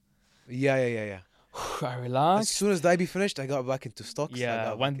finished, Yeah. I As relaxed. soon as the IB finished, I got back into stocks. I Yeah,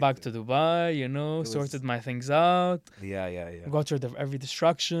 got went back into- to Dubai, you know, It was- sorted my things out, Yeah. got rid of every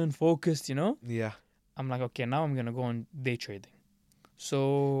distraction, focused, you know. Yeah. I'm like, okay, now I'm gonna go on day trading.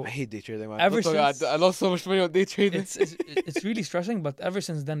 So I hate day trading, man. Ever Don't talk- since- I lost so much money on day trading. it's really stressing. But ever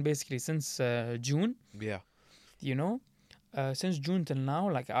since then, basically since June, Yeah. you know, since June till now,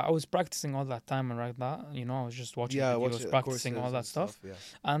 like I was practicing all that time and like that, you know, I was just watching Yeah, videos, practicing all that stuff. Yeah.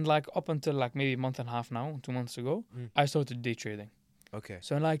 And like up until like maybe a month and a half now, 2 months ago, Mm. I started day trading. Okay.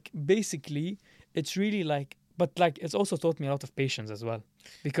 So like basically, it's really like, but like it's also taught me a lot of patience as well,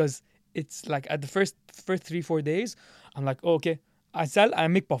 because it's like at the first 3-4 days, I'm like, oh, okay, I sell, I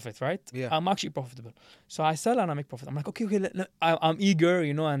make profit, right? Yeah. I'm actually profitable, so I sell and I make profit. I'm like, okay, I'm eager,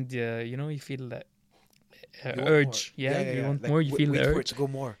 you know, and you know, you feel that You want urge, more. yeah, you want Like, more, you feel wait the for it urge, to go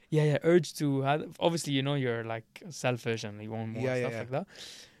more. yeah, urge to have. Obviously, you know, you're like selfish and you want more Yeah, stuff yeah. like that.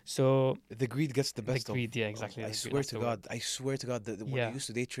 So The greed gets the best greed, yeah, exactly, I the greed, swear that's to the God. I swear to God that when I Yeah. used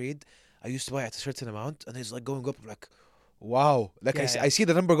to day trade, I used to buy at a certain amount, and it's like going up. I'm like, wow. Like Yeah, yeah. I see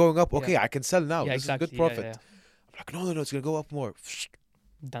the number going up. Okay, Yeah. I can sell now. yeah, This exactly, is good profit. yeah. I'm like, no, it's gonna go up more.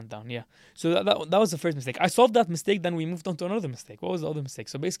 Down, yeah. So that was the first mistake. I solved that mistake, then we moved on to another mistake. What was the other mistake?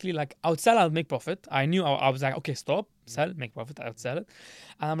 So basically, like, I would sell, I would make profit. I knew I was like, okay, stop, sell, make profit, I would sell it.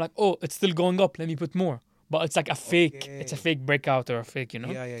 And I'm like, oh, it's still going up, let me put more. But it's like a fake, it's a Okay. fake breakout or a fake, you know?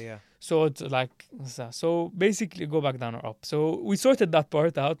 Yeah. So it's like, so basically go back down or up. So we sorted that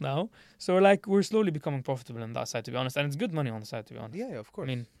part out now. So like, we're slowly becoming profitable on that side, to be honest. And it's good money on the side, to be honest. Yeah, of I course.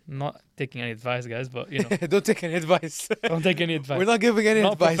 mean, not taking any advice, guys, but, you know, Don't take any advice. don't take any advice. We're not giving any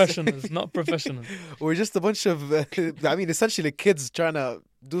Not advice. professionals, not professionals. We're just a bunch of, I mean, essentially kids trying to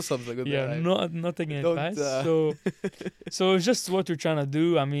do something with their Yeah, life. not taking Don't, advice. uh, So it's just what we're trying to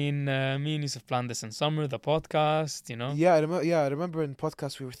do. I mean, me and Yusuf planned this in summer, the podcast, you know. Yeah, I remember in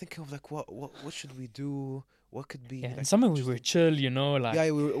podcast we were thinking of like what should we do? What could be? Yeah, in like, summer we just- were chill, you know, like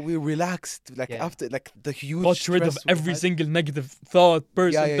we relaxed like Yeah. after like the huge. got rid of stress we every had. single negative thought,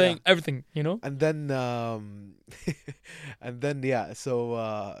 person, yeah, thing, everything, you know. And then yeah,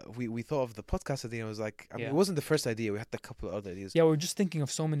 so we thought of the podcast idea. I was like, I mean, Yeah. it wasn't the first idea. We had a couple of other ideas. Yeah, we're just thinking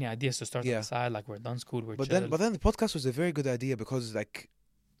of so many ideas to start on Yeah. the side. Like we're done school, we're But chill. then the podcast was a very good idea because like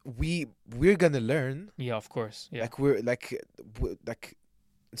we're gonna learn. Yeah, of course. Yeah, Like we're like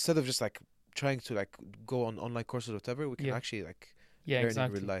instead of just like trying to like go on online courses or whatever, we can Yeah. actually like yeah, learn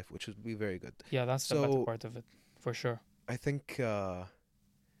exactly. in real life, which would be very good. Yeah, that's the better So- part of it, for sure. I think.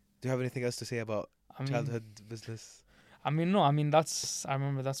 Do you have anything else to say about I mean, childhood business? no, I mean that's. I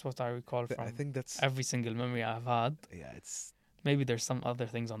remember that's what I recall from I think that's every single memory I've had. yeah. It's Maybe there's some other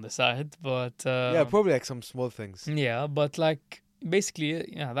things on the side, but yeah, probably like some small things. yeah, but like basically,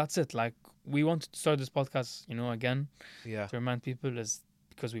 yeah, that's it. Like we wanted to start this podcast, you know, again Yeah, to remind people is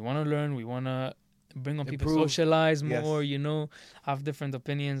because we want to learn, we want to bring on people, Improve. socialize Yes. more, you know, have different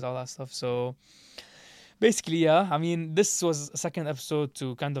opinions, all that stuff. So basically, yeah, I mean, this was a second episode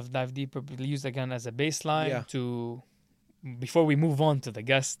to kind of dive deeper, but use again as a baseline Yeah. to before we move on to the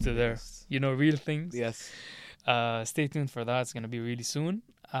guests to their, Yes. you know, real things. Yes. Stay tuned for that. It's going to be really soon.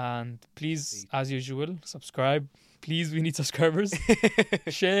 And please, Indeed. as usual, subscribe. Please, we need subscribers.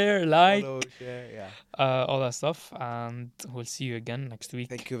 Share, like, Follow, share, yeah. all that stuff. And we'll see you again next week.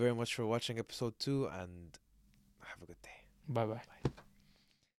 Thank you very much for watching episode 2 and have a good day. Bye-bye.